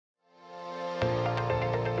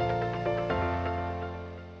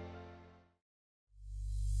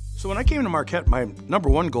So when I came to Marquette, my number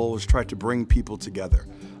one goal was to try to bring people together.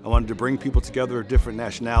 I wanted to bring people together of different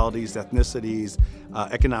nationalities, ethnicities,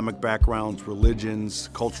 economic backgrounds,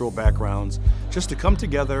 religions, cultural backgrounds, just to come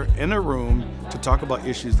together in a room to talk about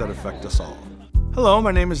issues that affect us all. Hello,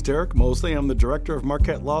 my name is Derek Mosley. I'm the director of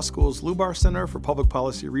Marquette Law School's Lubar Center for Public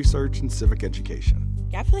Policy Research and Civic Education.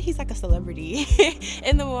 I feel like he's like a celebrity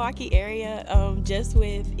in the Milwaukee area, just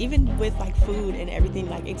even with like food and everything,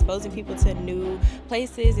 like exposing people to new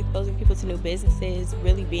places, exposing people to new businesses,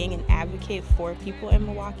 really being an advocate for people in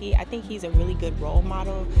Milwaukee. I think he's a really good role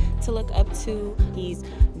model to look up to. He's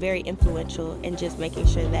very influential in just making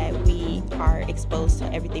sure that we are exposed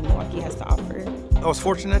to everything Milwaukee has to offer. I was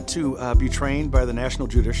fortunate to be trained by the National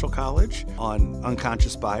Judicial College on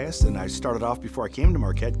unconscious bias, and I started off before I came to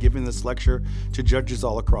Marquette giving this lecture to judges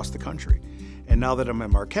all across the country. And now that I'm at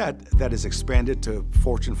Marquette, that has expanded to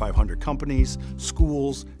Fortune 500 companies,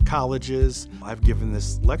 schools, colleges. I've given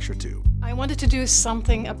this lecture to. I wanted to do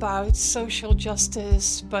something about social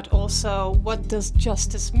justice, but also what does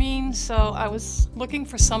justice mean? So I was looking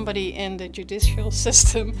for somebody in the judicial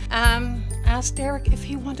system. Asked Derek if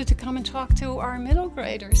he wanted to come and talk to our middle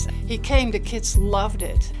graders. He came, the kids loved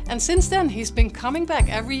it. And since then, he's been coming back.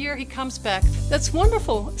 Every year he comes back. That's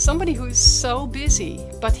wonderful. Somebody who is so busy,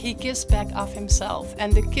 but he gives back of himself.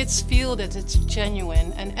 And the kids feel that it's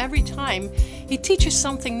genuine. And every time he teaches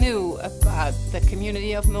something new about the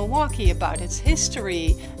community of Milwaukee, about its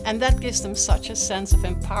history, and that gives them such a sense of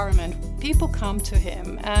empowerment. People come to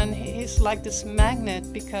him, and he's like this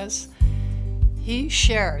magnet because he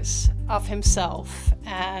shares of himself,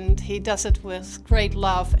 and he does it with great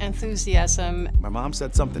love, enthusiasm. My mom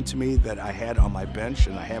said something to me that I had on my bench,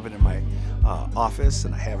 and I have it in my office,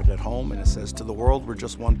 and I have it at home, and it says, "To the world, we're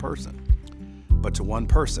just one person. But to one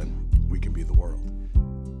person, we can be the world."